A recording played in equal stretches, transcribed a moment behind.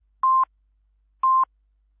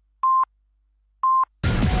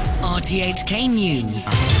RTHK News.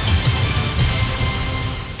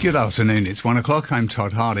 Good afternoon, it's 1 o'clock. I'm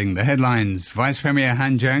Todd Harding. The headlines. Vice Premier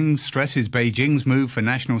Han Zheng stresses Beijing's move for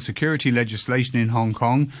national security legislation in Hong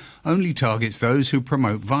Kong only targets those who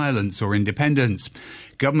promote violence or independence.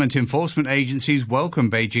 Government enforcement agencies welcome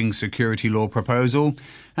Beijing's security law proposal,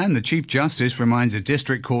 and the Chief Justice reminds a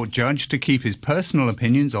district court judge to keep his personal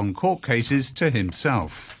opinions on court cases to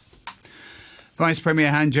himself. Vice Premier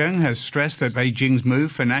Han Zheng has stressed that Beijing's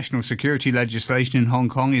move for national security legislation in Hong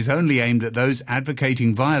Kong is only aimed at those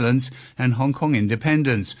advocating violence and Hong Kong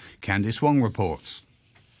independence. Candice Wong reports.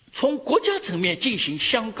 The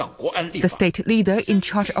state leader in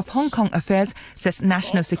charge of Hong Kong affairs says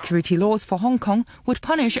national security laws for Hong Kong would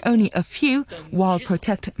punish only a few while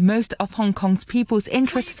protect most of Hong Kong's people's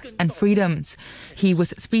interests and freedoms. He was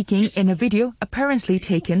speaking in a video apparently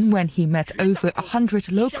taken when he met over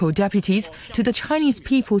 100 local deputies to the Chinese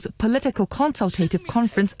People's Political Consultative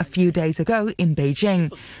Conference a few days ago in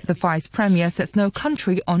Beijing. The vice premier says no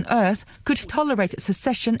country on earth could tolerate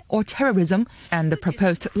secession or terrorism, and the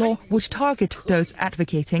proposed law would target those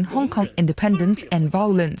advocating Hong Kong independence and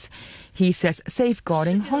violence. He says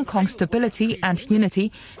safeguarding Hong Kong's stability and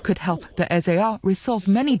unity could help the SAR resolve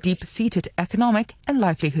many deep-seated economic and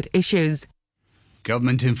livelihood issues.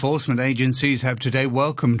 Government enforcement agencies have today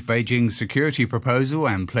welcomed Beijing's security proposal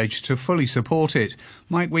and pledged to fully support it.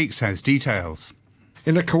 Mike Weeks has details.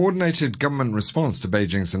 In a coordinated government response to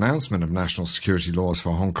Beijing's announcement of national security laws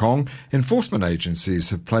for Hong Kong, enforcement agencies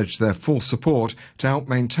have pledged their full support to help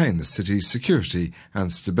maintain the city's security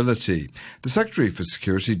and stability. The Secretary for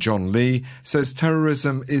Security, John Lee, says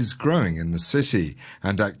terrorism is growing in the city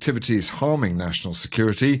and activities harming national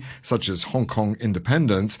security, such as Hong Kong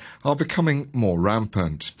independence, are becoming more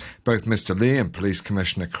rampant. Both Mr. Lee and Police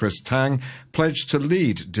Commissioner Chris Tang pledged to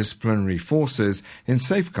lead disciplinary forces in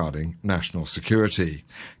safeguarding national security.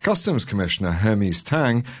 Customs Commissioner Hermes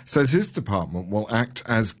Tang says his department will act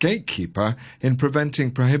as gatekeeper in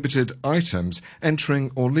preventing prohibited items entering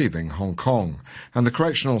or leaving Hong Kong. And the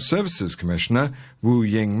Correctional Services Commissioner, Wu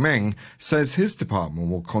Yingming, says his department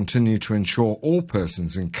will continue to ensure all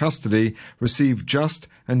persons in custody receive just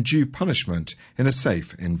and due punishment in a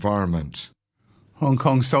safe environment. Hong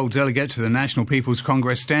Kong's sole delegate to the National People's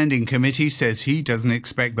Congress Standing Committee says he doesn't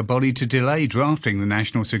expect the body to delay drafting the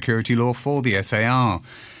national security law for the SAR.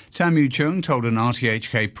 Tam Yu Chung told an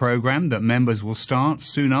RTHK programme that members will start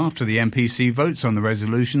soon after the MPC votes on the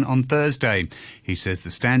resolution on Thursday. He says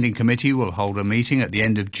the Standing Committee will hold a meeting at the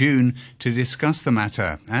end of June to discuss the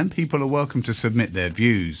matter, and people are welcome to submit their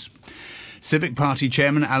views. Civic Party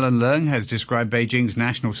Chairman Alan Leung has described Beijing's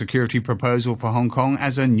national security proposal for Hong Kong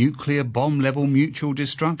as a nuclear bomb-level mutual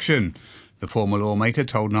destruction. The former lawmaker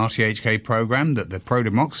told an RTHK programme that the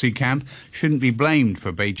pro-democracy camp shouldn't be blamed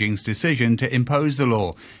for Beijing's decision to impose the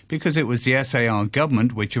law, because it was the SAR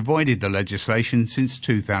government which avoided the legislation since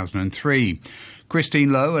 2003.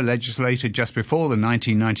 Christine Lowe, a legislator just before the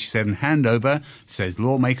 1997 handover, says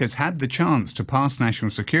lawmakers had the chance to pass national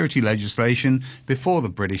security legislation before the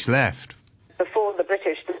British left. Before the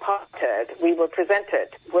British departed, we were presented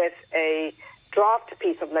with a draft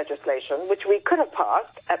piece of legislation which we could have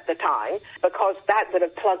passed at the time because that would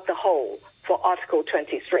have plugged the hole for Article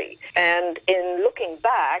 23. And in looking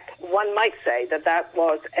back, one might say that that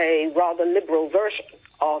was a rather liberal version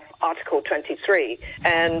of Article 23.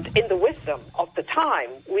 And in the wisdom of the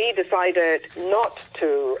time, we decided not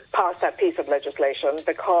to pass that piece of legislation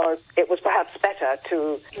because it was perhaps better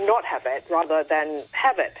to not have it rather than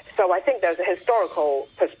have it. So I think there's a historical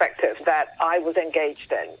perspective that I was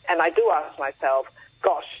engaged in. And I do ask myself,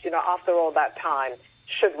 gosh, after all that time,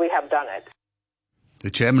 should we have done it? The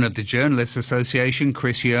chairman of the Journalists Association,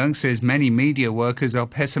 Chris Yeung, says many media workers are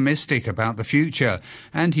pessimistic about the future,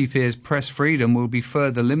 and he fears press freedom will be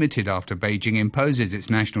further limited after Beijing imposes its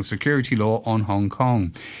national security law on Hong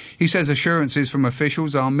Kong. He says assurances from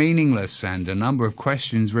officials are meaningless and a number of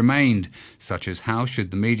questions remained, such as how should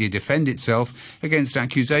the media defend itself against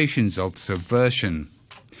accusations of subversion.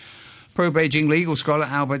 Pro-Beijing legal scholar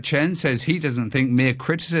Albert Chen says he doesn't think mere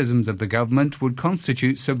criticisms of the government would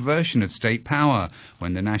constitute subversion of state power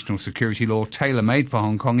when the national security law tailor-made for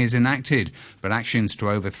Hong Kong is enacted, but actions to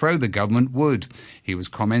overthrow the government would. He was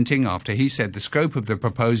commenting after he said the scope of the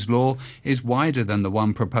proposed law is wider than the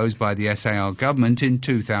one proposed by the SAR government in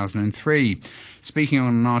 2003. Speaking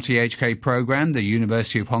on an RTHK programme, the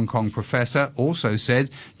University of Hong Kong professor also said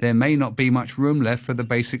there may not be much room left for the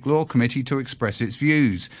Basic Law Committee to express its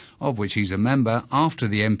views, of which he's a member, after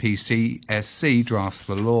the MPC-SC drafts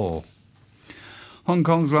the law. Hong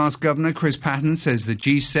Kong's last governor, Chris Patten, says the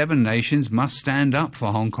G7 nations must stand up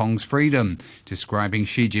for Hong Kong's freedom, describing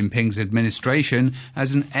Xi Jinping's administration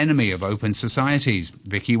as an enemy of open societies.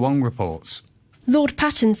 Vicky Wong reports. Lord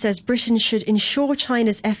Patten says Britain should ensure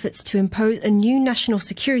China's efforts to impose a new national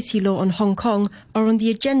security law on Hong Kong are on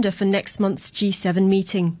the agenda for next month's G7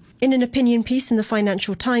 meeting. In an opinion piece in the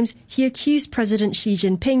Financial Times, he accused President Xi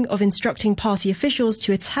Jinping of instructing party officials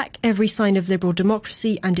to attack every sign of liberal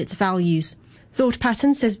democracy and its values. Lord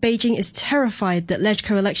Patten says Beijing is terrified that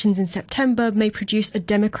LegCo elections in September may produce a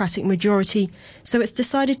democratic majority, so it's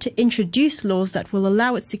decided to introduce laws that will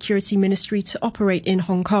allow its security ministry to operate in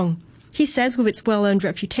Hong Kong. He says with its well-earned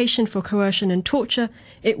reputation for coercion and torture,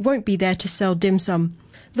 it won't be there to sell dim sum.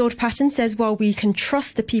 Lord Patten says while we can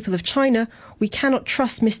trust the people of China, we cannot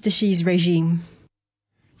trust Mr. Xi's regime.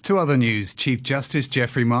 To other news, Chief Justice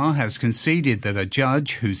Geoffrey Ma has conceded that a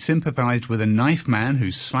judge who sympathised with a knife man who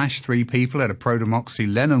slashed 3 people at a pro-democracy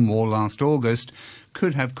Lenin wall last August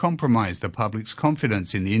could have compromised the public's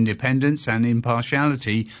confidence in the independence and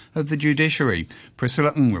impartiality of the judiciary.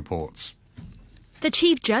 Priscilla Ng reports. The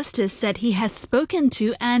Chief Justice said he has spoken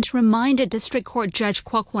to and reminded District Court Judge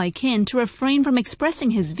Kwok Wai-kin to refrain from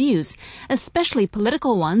expressing his views, especially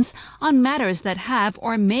political ones, on matters that have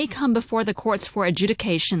or may come before the courts for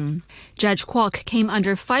adjudication. Judge Kwok came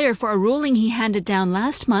under fire for a ruling he handed down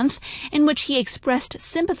last month in which he expressed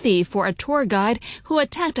sympathy for a tour guide who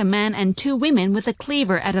attacked a man and 2 women with a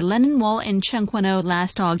cleaver at a Lenin wall in Tseung Kwan O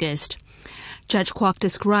last August. Judge Kwok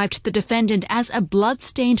described the defendant as a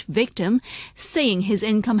blood-stained victim, saying his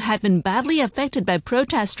income had been badly affected by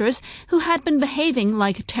protesters who had been behaving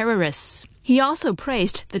like terrorists. He also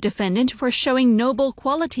praised the defendant for showing noble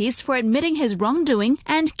qualities for admitting his wrongdoing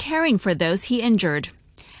and caring for those he injured.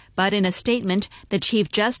 But in a statement, the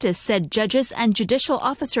Chief Justice said judges and judicial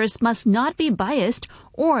officers must not be biased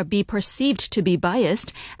or be perceived to be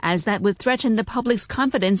biased, as that would threaten the public's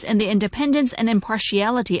confidence in the independence and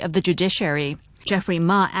impartiality of the judiciary. Geoffrey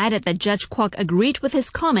Ma added that Judge Kwok agreed with his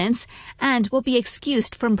comments and will be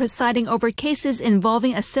excused from presiding over cases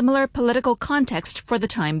involving a similar political context for the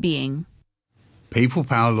time being. People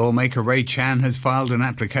Power lawmaker Ray Chan has filed an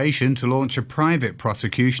application to launch a private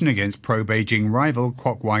prosecution against pro-Beijing rival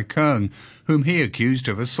Kwok Wai-keung, whom he accused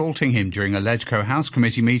of assaulting him during a LegCo House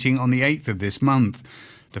Committee meeting on the 8th of this month.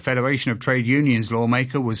 The Federation of Trade Unions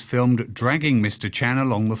lawmaker was filmed dragging Mr. Chan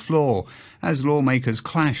along the floor as lawmakers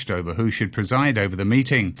clashed over who should preside over the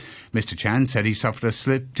meeting. Mr. Chan said he suffered a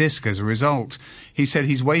slip disc as a result. He said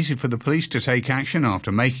he's waited for the police to take action after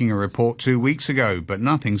making a report 2 weeks ago, but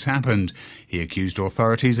nothing's happened. He accused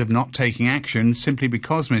authorities of not taking action simply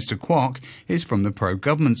because Mr. Kwok is from the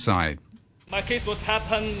pro-government side. My case was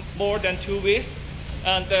happened more than 2 weeks,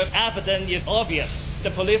 and the evidence is obvious.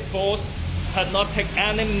 The police force had not taken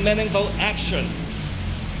any meaningful action.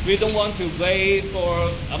 We don't want to wait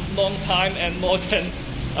for a long time and more than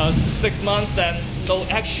 6 months and no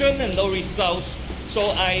action and no results. So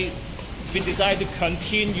we decided to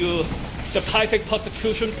continue the private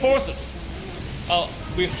prosecution process.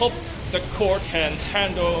 We hope the court can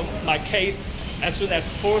handle my case as soon as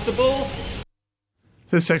possible.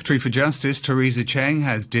 The Secretary for Justice, Teresa Cheng,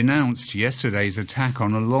 has denounced yesterday's attack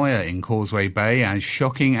on a lawyer in Causeway Bay as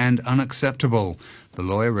shocking and unacceptable. The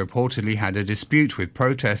lawyer reportedly had a dispute with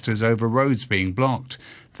protesters over roads being blocked.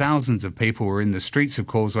 Thousands of people were in the streets of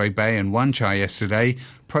Causeway Bay and Wan Chai yesterday,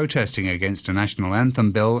 protesting against a national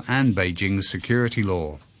anthem bill and Beijing's security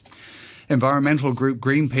law. Environmental group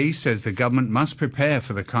Greenpeace says the government must prepare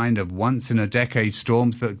for the kind of once-in-a-decade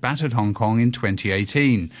storms that battered Hong Kong in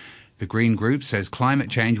 2018. The Green Group says climate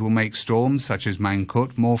change will make storms such as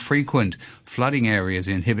Mangkhut more frequent, flooding areas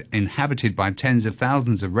inhabited by tens of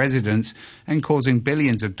thousands of residents and causing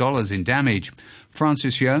billions of dollars in damage.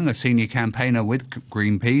 Francis Yeung, a senior campaigner with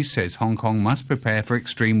Greenpeace, says Hong Kong must prepare for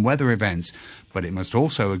extreme weather events, but it must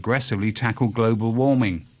also aggressively tackle global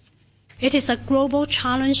warming. It is a global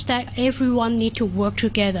challenge that everyone needs to work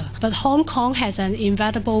together. But Hong Kong has an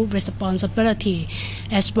inevitable responsibility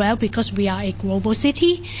as well because we are a global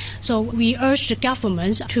city. So we urge the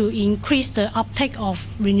governments to increase the uptake of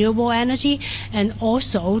renewable energy and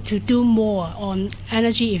also to do more on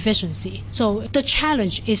energy efficiency. So the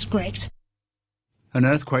challenge is great. An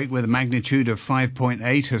earthquake with a magnitude of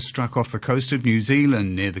 5.8 has struck off the coast of New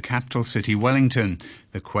Zealand near the capital city Wellington.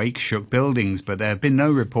 The quake shook buildings, but there have been no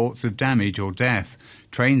reports of damage or death.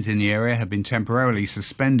 Trains in the area have been temporarily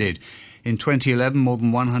suspended. In 2011, more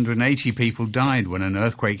than 180 people died when an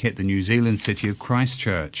earthquake hit the New Zealand city of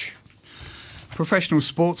Christchurch. Professional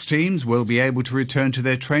sports teams will be able to return to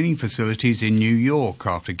their training facilities in New York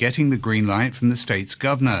after getting the green light from the state's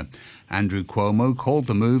governor. Andrew Cuomo called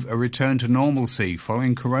the move a return to normalcy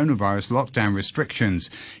following coronavirus lockdown restrictions.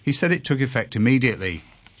 He said it took effect immediately.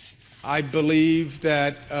 I believe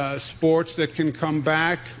that sports that can come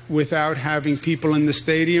back without having people in the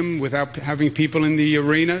stadium, without having people in the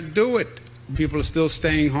arena, do it. People are still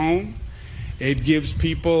staying home. It gives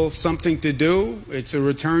people something to do. It's a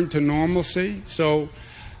return to normalcy. So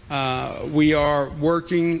we are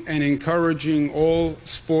working and encouraging all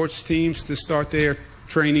sports teams to start their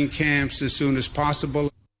training camps as soon as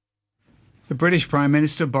possible. The British Prime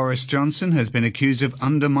Minister Boris Johnson has been accused of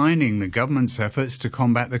undermining the government's efforts to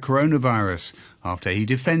combat the coronavirus after he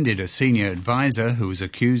defended a senior advisor who was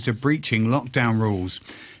accused of breaching lockdown rules.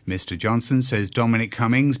 Mr Johnson says Dominic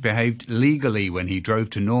Cummings behaved legally when he drove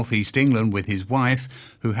to North East England with his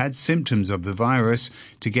wife, who had symptoms of the virus,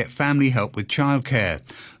 to get family help with childcare.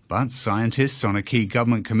 But scientists on a key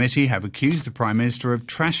government committee have accused the Prime Minister of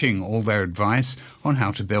trashing all their advice on how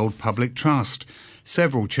to build public trust.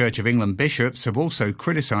 Several Church of England bishops have also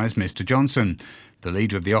criticised Mr Johnson. The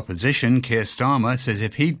leader of the opposition, Keir Starmer, says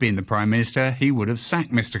if he'd been the Prime Minister, he would have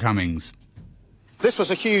sacked Mr Cummings. This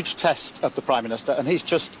was a huge test of the Prime Minister, and he's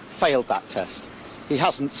just failed that test. He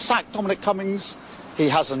hasn't sacked Dominic Cummings, he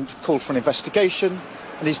hasn't called for an investigation,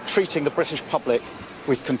 and he's treating the British public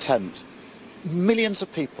with contempt. Millions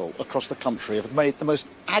of people across the country have made the most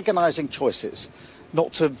agonising choices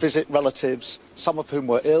not to visit relatives, some of whom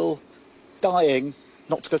were ill, dying,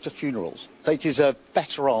 not to go to funerals. They deserve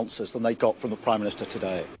better answers than they got from the Prime Minister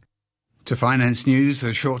today. To finance news,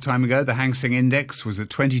 a short time ago, the Hang Seng Index was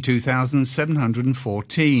at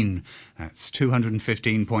 22,714. That's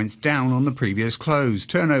 215 points down on the previous close.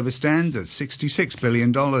 Turnover stands at $66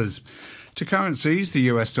 billion. To currencies, the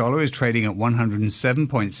US dollar is trading at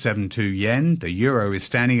 107.72 yen, the euro is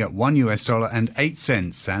standing at $1 and 8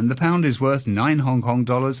 cents, and the pound is worth 9 Hong Kong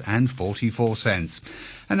dollars and 44 cents.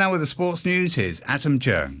 And now with the sports news, here's Atom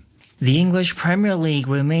Chung. The English Premier League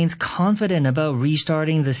remains confident about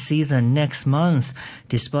restarting the season next month,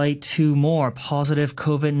 despite 2 more positive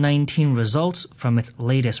COVID-19 results from its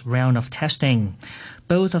latest round of testing.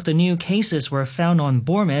 Both of the new cases were found on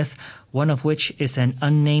Bournemouth, one of which is an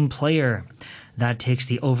unnamed player. That takes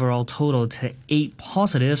the overall total to 8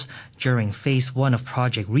 positives during Phase 1 of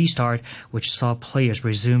Project Restart, which saw players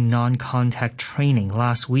resume non-contact training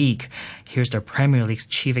last week. Here's the Premier League's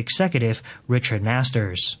chief executive, Richard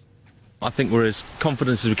Nasters. I think we're as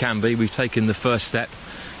confident as we can be. We've taken the first step.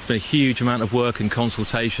 It's been a huge amount of work and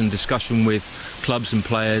consultation, discussion with clubs and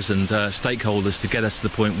players and stakeholders to get us to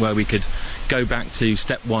the point where we could go back to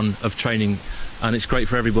step 1 of training. And it's great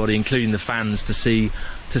for everybody, including the fans, to see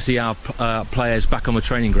our players back on the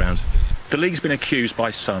training ground. The league's been accused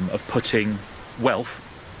by some of putting wealth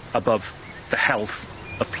above the health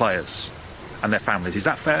of players and their families. Is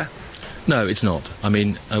that fair? No, it's not. I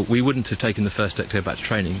mean, we wouldn't have taken the first step to go back to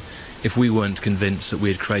training if we weren't convinced that we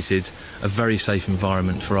had created a very safe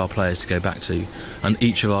environment for our players to go back to. And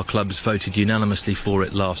each of our clubs voted unanimously for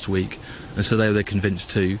it last week, and so they were convinced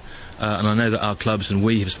too. And I know that our clubs and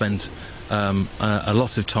we have spent a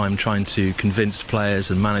lot of time trying to convince players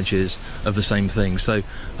and managers of the same thing. So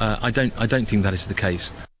I don't think that is the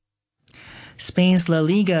case. Spain's La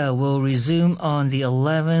Liga will resume on the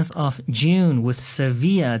 11th of June with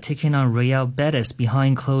Sevilla taking on Real Betis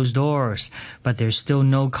behind closed doors. But there's still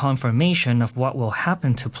no confirmation of what will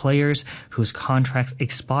happen to players whose contracts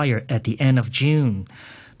expire at the end of June.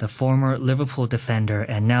 The former Liverpool defender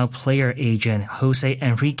and now player agent Jose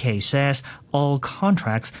Enrique says all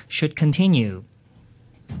contracts should continue.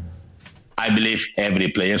 I believe every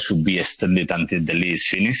player should be extended until the league is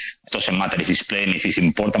finished. It doesn't matter if he's playing, if he's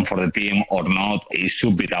important for the team or not. It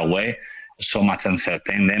should be that way. So much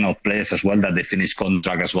uncertain then of players as well that they finish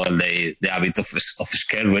contract as well. They are a bit of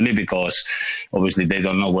scare really, because obviously they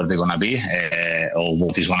don't know where they're going to be or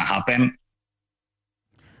what is going to happen.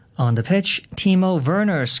 On the pitch, Timo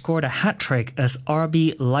Werner scored a hat-trick as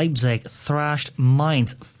RB Leipzig thrashed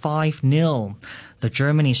Mainz 5-0. The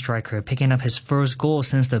Germany striker picking up his first goal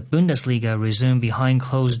since the Bundesliga resumed behind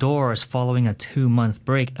closed doors following a 2-month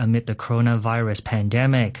break amid the coronavirus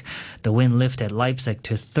pandemic. The win lifted Leipzig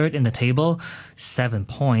to 3rd in the table, 7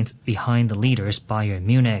 points behind the leaders Bayern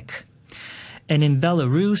Munich. And in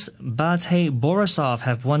Belarus, Bate Borisov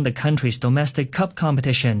have won the country's domestic cup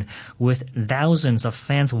competition, with thousands of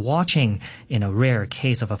fans watching in a rare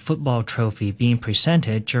case of a football trophy being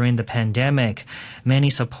presented during the pandemic. Many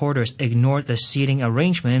supporters ignored the seating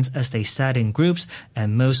arrangements as they sat in groups,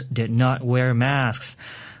 and most did not wear masks.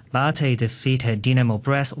 Bate defeated Dynamo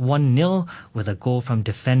Brest 1-0 with a goal from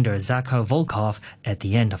defender Zakhar Volkov at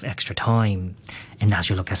the end of extra time. And that's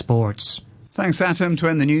your look at sports. Thanks, Atom. To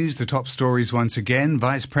end the news, the top stories once again.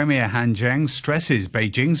 Vice Premier Han Zheng stresses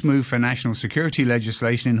Beijing's move for national security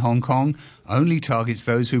legislation in Hong Kong only targets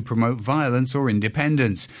those who promote violence or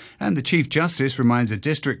independence. And the Chief Justice reminds a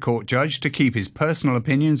district court judge to keep his personal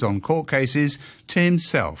opinions on court cases to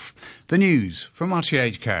himself. The news from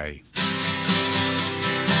RTHK.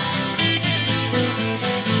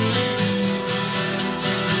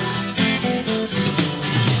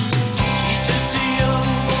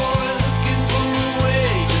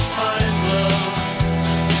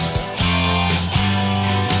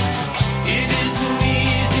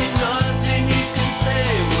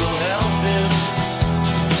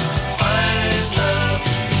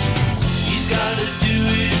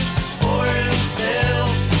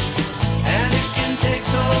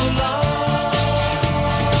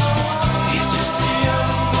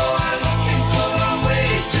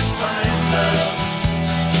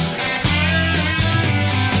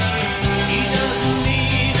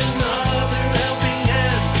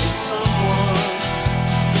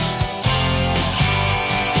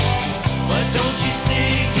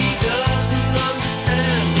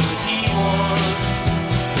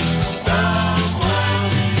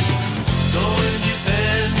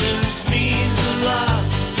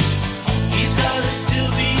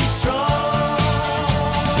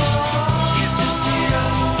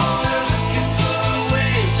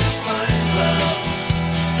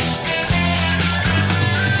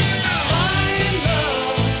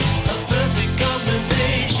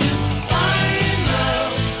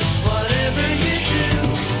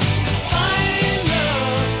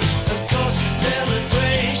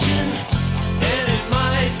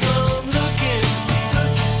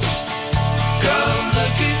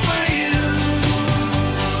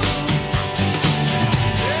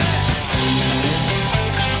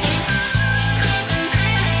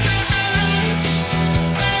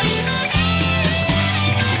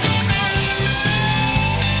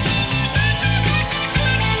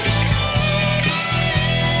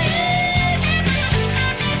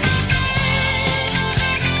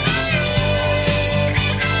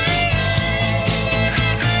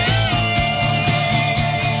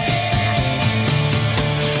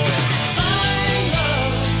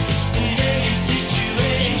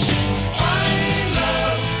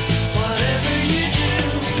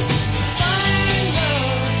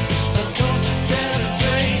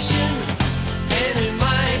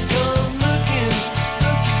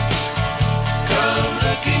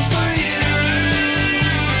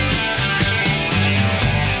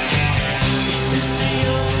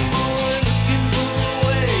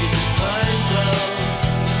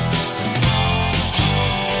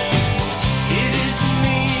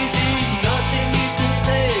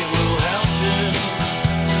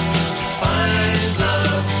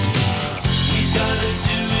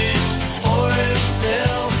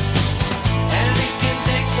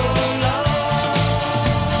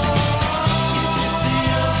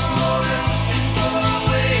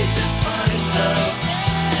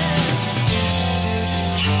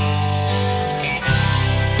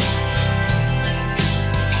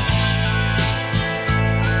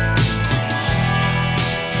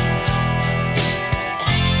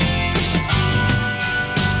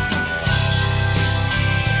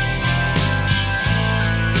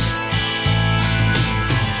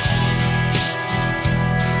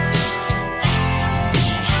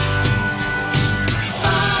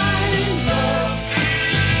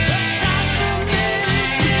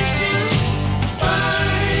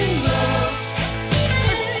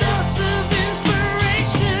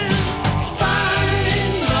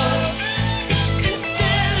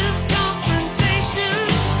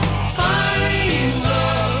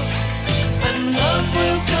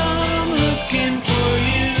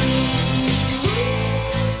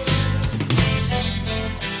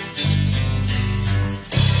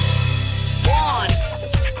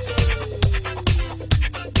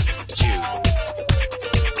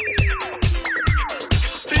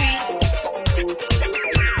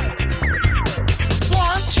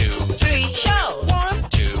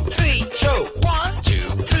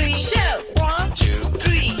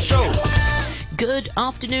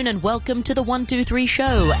 Afternoon and welcome to the 123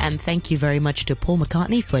 show, and thank you very much to Paul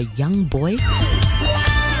McCartney for Young Boy.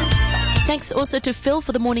 Thanks also to Phil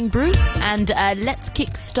for the morning brew, and let's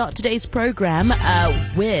kick start today's program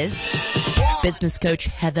with business coach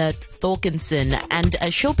Heather Thorkinson, and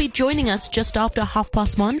she'll be joining us just after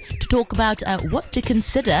 1:30 to talk about what to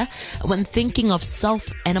consider when thinking of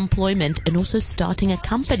self-employment and also starting a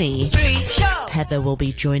company. Heather will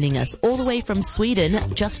be joining us all the way from Sweden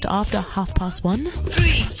just after 1:30.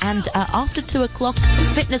 And after 2 o'clock,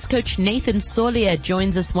 fitness coach Nathan Solier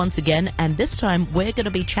joins us once again, and this time we're going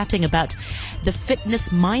to be chatting about the fitness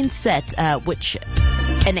mindset, which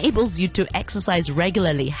enables you to exercise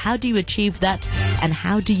regularly. How do you achieve that, and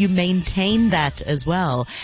how do you maintain that as well?